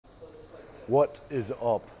What is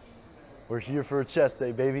up? We're here for a chest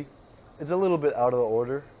day, baby. It's a little bit out of the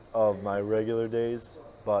order of my regular days,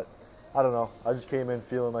 but I don't know. I just came in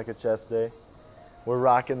feeling like a chest day. We're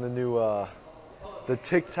rocking the new, the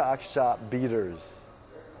TikTok Shop beaters.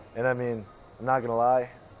 And I mean, I'm not gonna lie,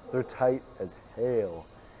 they're tight as hell.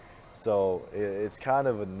 So it's kind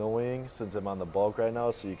of annoying since I'm on the bulk right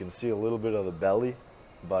now, so you can see a little bit of the belly.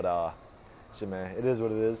 But shit, man, it is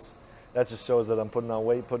what it is. That just shows that I'm putting on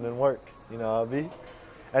weight, putting in work. You know how it be?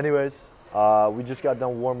 Anyways, we just got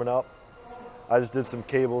done warming up. I just did some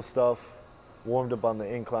cable stuff, warmed up on the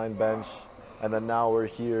incline bench, and then now we're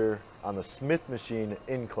here on the Smith machine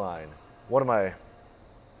incline. One of my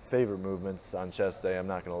favorite movements on chest day, I'm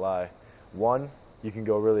not gonna lie. One, you can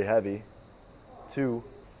go really heavy. Two,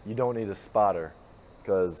 you don't need a spotter,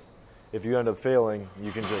 because if you end up failing,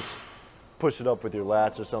 you can just push it up with your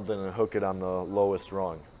lats or something and hook it on the lowest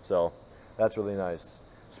rung. So that's really nice,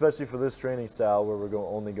 especially for this training style where we're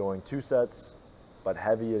only going 2 sets, but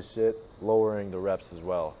heavy as shit, lowering the reps as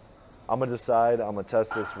well. I'm gonna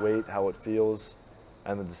test this weight, how it feels,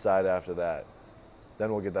 and then decide after that.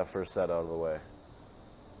 Then we'll get that first set out of the way.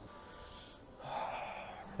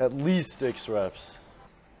 At least 6 reps.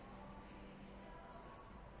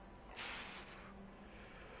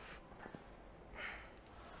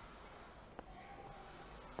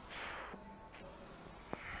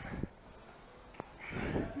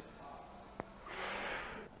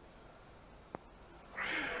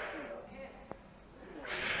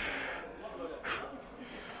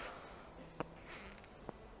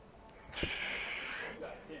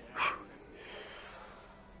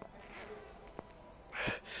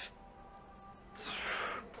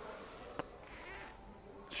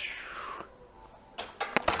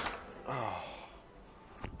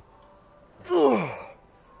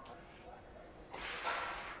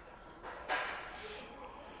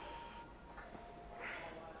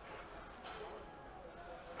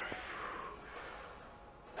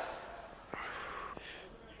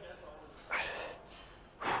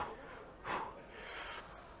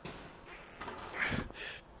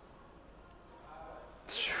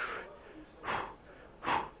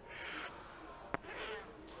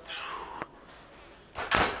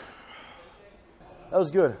 That was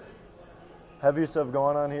good. Heavy stuff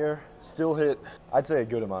going on here. Still hit, I'd say, a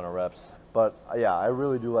good amount of reps. But yeah, I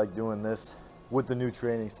really do like doing this with the new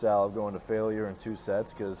training style of going to failure in 2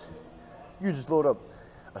 sets, because you just load up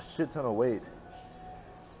a shit ton of weight.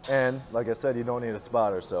 And like I said, you don't need a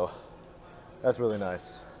spotter, so that's really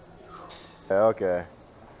nice. Okay.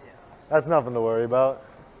 That's nothing to worry about.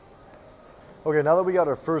 Okay, now that we got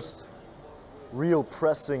our first real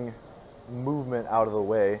pressing movement out of the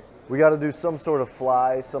way, we got to do some sort of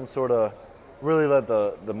fly, some sort of really let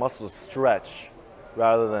the muscles stretch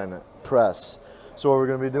rather than press. So what we're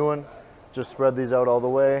going to be doing, just spread these out all the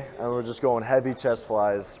way, and we're just going heavy chest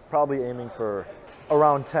flies, probably aiming for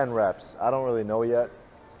around 10 reps. I don't really know yet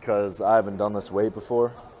because I haven't done this weight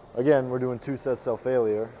before. Again, we're doing 2 sets till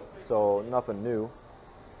failure, so nothing new.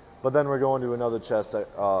 But then we're going to another chest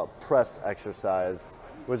press exercise,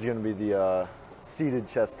 which is going to be the seated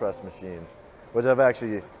chest press machine, which I've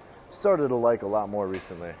actually started to like a lot more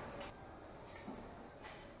recently.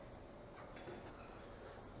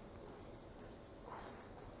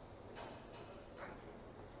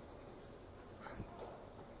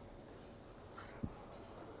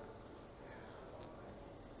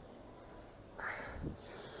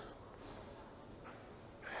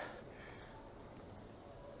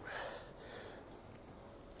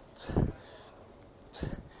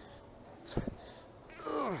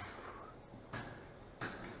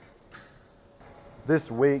 This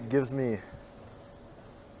weight gives me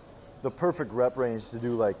the perfect rep range to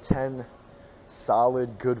do like 10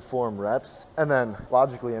 solid, good form reps. And then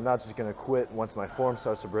logically, I'm not just gonna quit once my form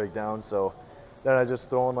starts to break down. So then I just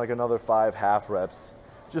throw in like another 5 half reps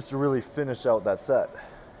just to really finish out that set.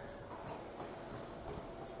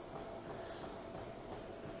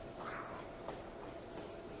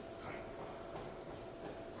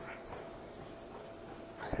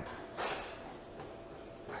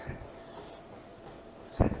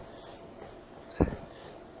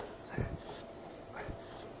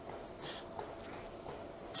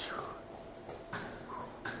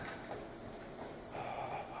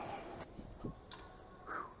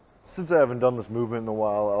 Since I haven't done this movement in a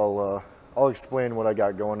while, I'll explain what I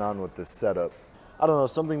got going on with this setup. I don't know,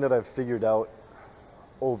 something that I've figured out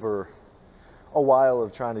over a while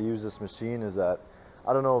of trying to use this machine is that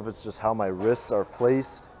I don't know if it's just how my wrists are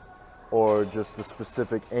placed or just the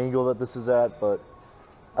specific angle that this is at, but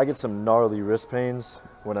I get some gnarly wrist pains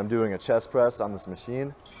when I'm doing a chest press on this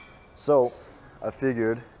machine. So I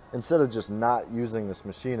figured instead of just not using this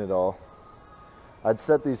machine at all, I'd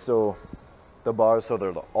set these so the bars so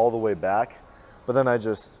they're all the way back, but then I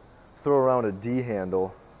just throw around a D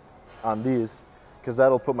handle on these because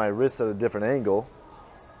that'll put my wrist at a different angle.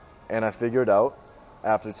 And I figured out,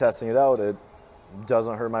 after testing it out, it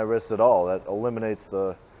doesn't hurt my wrist at all. That eliminates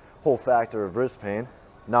the whole factor of wrist pain.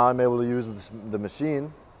 Now I'm able to use the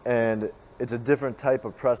machine, and it's a different type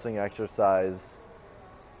of pressing exercise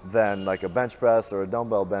than like a bench press or a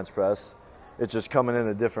dumbbell bench press. It's just coming in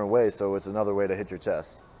a different way, so it's another way to hit your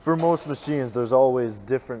chest. For most machines, there's always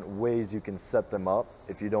different ways you can set them up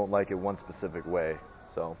if you don't like it one specific way.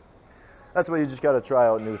 So that's why you just gotta try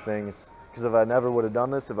out new things. Because if I never would have done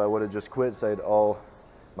this, if I would have just quit, said, oh,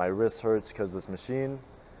 my wrist hurts because this machine,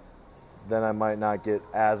 then I might not get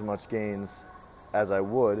as much gains as I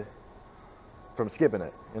would from skipping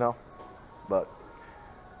it, you know? But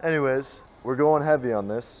anyways, we're going heavy on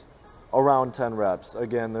this, around 10 reps.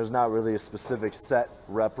 Again, there's not really a specific set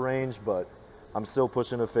rep range, but I'm still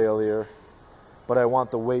pushing to failure. But I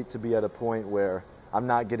want the weight to be at a point where I'm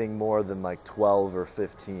not getting more than like 12 or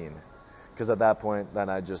 15. Because at that point, then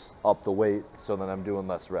I just up the weight so then I'm doing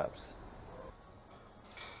less reps.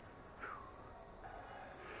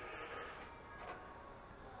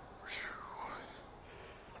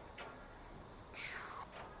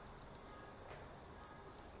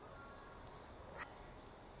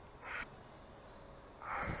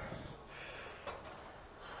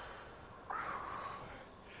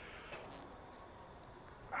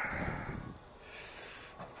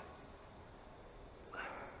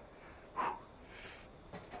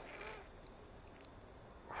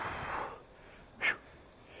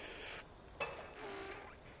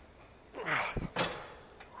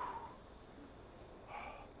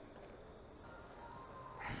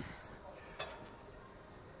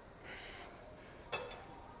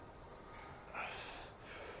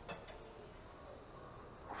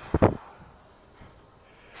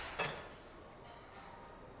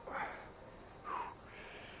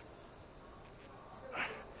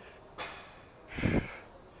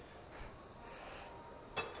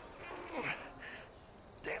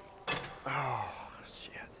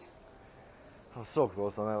 I was so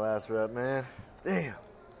close on that last rep, man. Damn.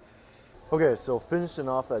 Okay, so finishing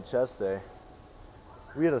off that chest day,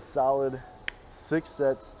 we had a solid 6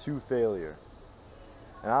 sets to failure.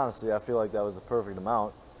 And honestly, I feel like that was the perfect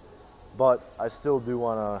amount, but I still do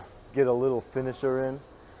want to get a little finisher in.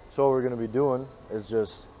 So what we're going to be doing is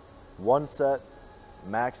just 1 set,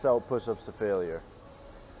 max out push-ups to failure.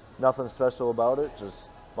 Nothing special about it, just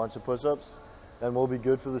a bunch of push-ups, and we'll be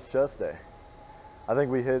good for this chest day. I think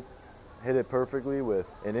we hit it perfectly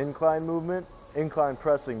with an incline movement, incline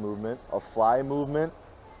pressing movement, a fly movement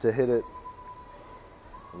to hit it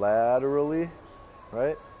laterally,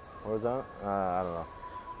 right? Horizontal? I don't know.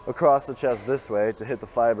 Across the chest this way to hit the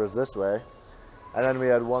fibers this way. And then we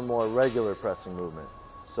had one more regular pressing movement.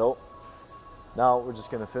 So now we're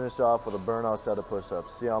just gonna finish off with a burnout set of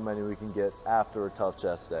push-ups, see how many we can get after a tough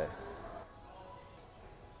chest day.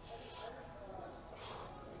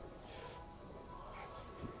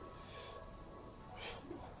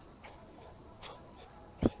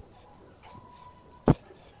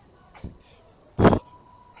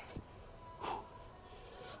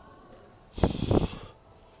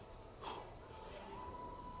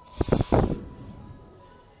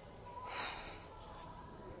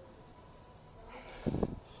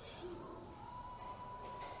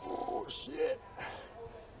 Shit.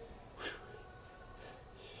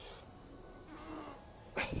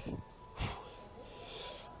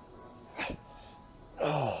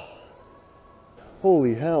 Oh.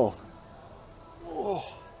 Holy hell. Oh.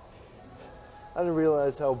 I didn't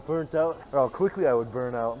realize how burnt out, or how quickly I would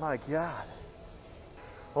burn out. My God.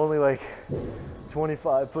 Only like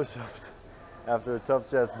 25 push-ups after a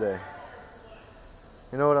tough chest day.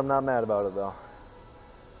 You know what? I'm not mad about it though.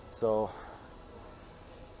 So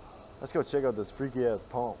let's go check out this freaky ass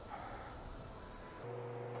pump.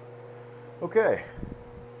 Okay.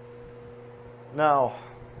 Now,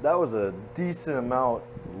 that was a decent amount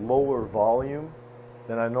lower volume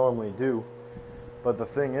than I normally do. But the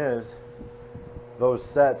thing is, those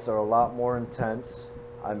sets are a lot more intense.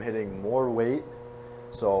 I'm hitting more weight.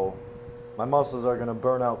 So my muscles are gonna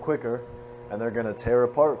burn out quicker and they're gonna tear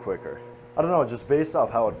apart quicker. I don't know, just based off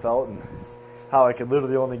how it felt and how I could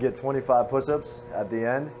literally only get 25 push-ups at the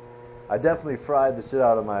end, I definitely fried the shit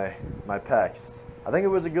out of my pecs. I think it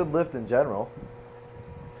was a good lift in general.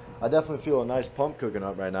 I definitely feel a nice pump cooking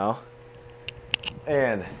up right now.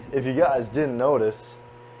 And if you guys didn't notice,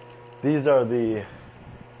 these are the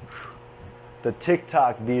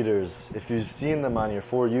TikTok beaters. If you've seen them on your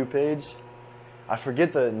For You page, I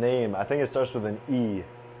forget the name. I think it starts with an E.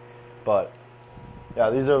 But yeah,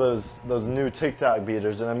 these are those new TikTok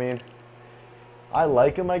beaters, and I mean, I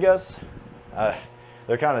like them, I guess.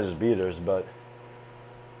 They're kind of just beaters, but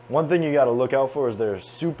one thing you got to look out for is they're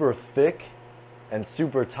super thick and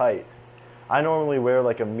super tight. I normally wear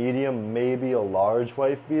like a medium, maybe a large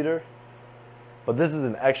wife beater, but this is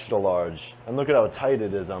an extra large, and look at how tight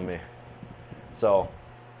it is on me. So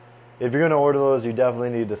if you're gonna order those, you definitely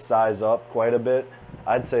need to size up quite a bit.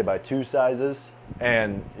 I'd say by 2 sizes.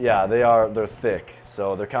 And yeah, they're thick,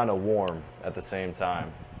 so they're kind of warm at the same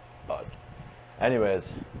time. But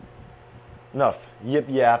anyways, enough yip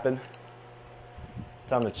yapping.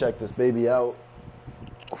 Time to check this baby out.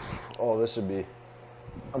 Oh, this should be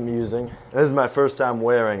amusing. This is my first time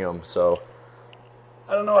wearing them, so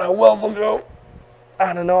I don't know how well they'll go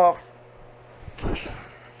on and off.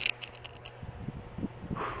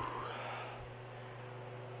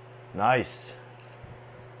 Nice.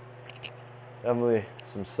 Definitely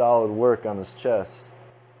some solid work on his chest.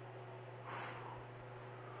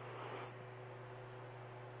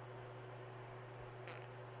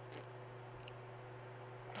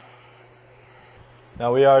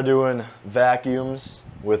 Now we are doing vacuums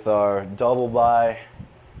with our double by,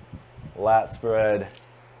 lat spread,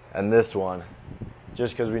 and this one,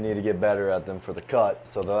 just because we need to get better at them for the cut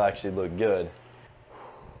so they'll actually look good.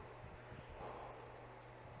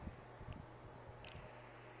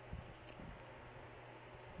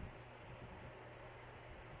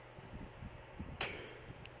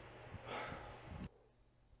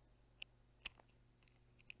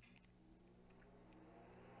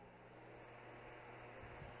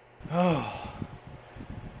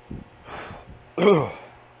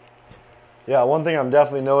 Yeah, one thing I'm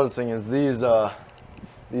definitely noticing is these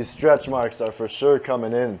stretch marks are for sure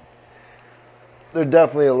coming in. They're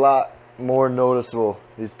definitely a lot more noticeable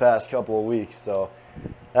these past couple of weeks, so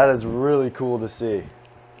that is really cool to see.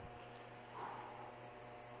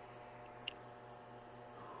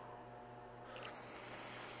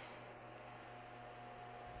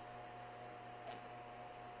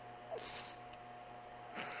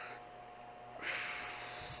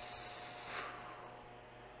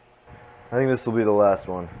 I think this will be the last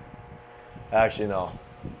one. Actually, no.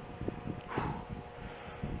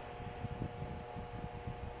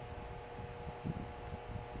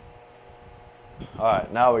 All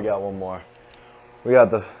right, now we got one more. We got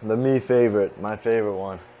the my favorite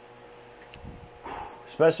one.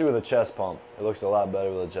 Especially with a chest pump. It looks a lot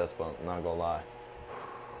better with a chest pump, I'm not gonna lie.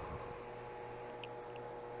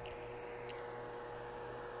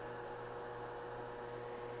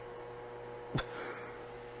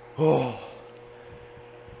 Oh.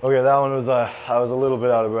 Okay, that one was I was a little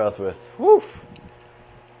bit out of breath with. Woo.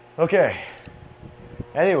 Okay.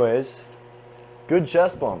 Anyways, good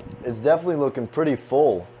chest bump. It's definitely looking pretty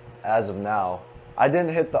full as of now. I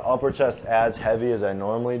didn't hit the upper chest as heavy as I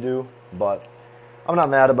normally do, but I'm not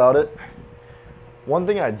mad about it. One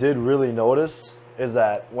thing I did really notice is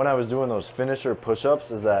that when I was doing those finisher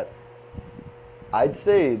push-ups is that I'd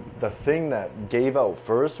say the thing that gave out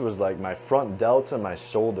first was like my front delts and my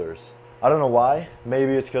shoulders. I don't know why.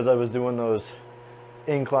 Maybe it's because I was doing those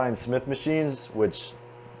incline Smith machines, which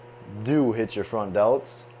do hit your front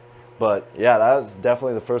delts. But yeah, that was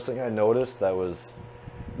definitely the first thing I noticed that was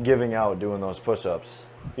giving out doing those push-ups.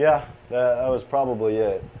 Yeah, that was probably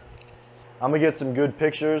it. I'm gonna get some good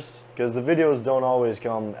pictures because the videos don't always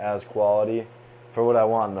come as quality for what I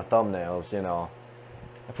want in the thumbnails, you know.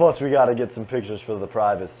 Plus, we got to get some pictures for the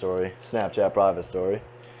private story, Snapchat private story.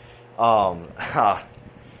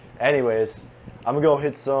 Anyways, I'm going to go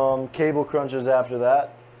hit some cable crunches after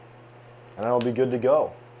that, and that'll be good to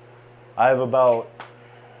go. I have about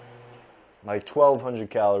like 1,200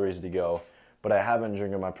 calories to go, but I haven't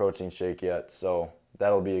drinking my protein shake yet, so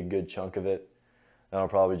that'll be a good chunk of it. Then I'll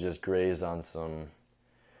probably just graze on some,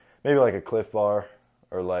 maybe like a Cliff Bar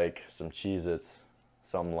or like some Cheez-Its,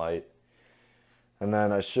 something light. And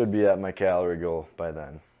then I should be at my calorie goal by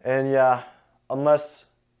then. And yeah, unless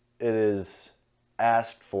it is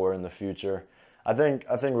asked for in the future, I think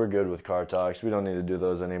we're good with car talks. We don't need to do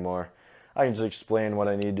those anymore. I can just explain what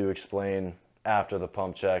I need to explain after the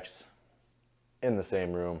pump checks in the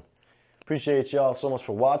same room. Appreciate y'all so much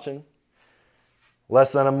for watching.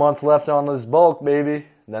 Less than a month left on this bulk, baby.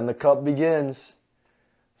 Then the cup begins.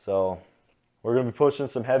 So we're going to be pushing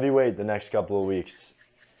some heavy weight the next couple of weeks.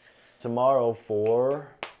 Tomorrow for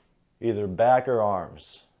either back or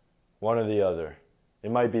arms, one or the other. It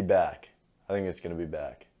might be back. I think it's going to be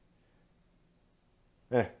back.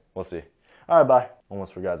 We'll see. All right, bye.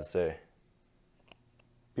 Almost forgot to say.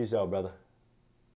 Peace out, brother.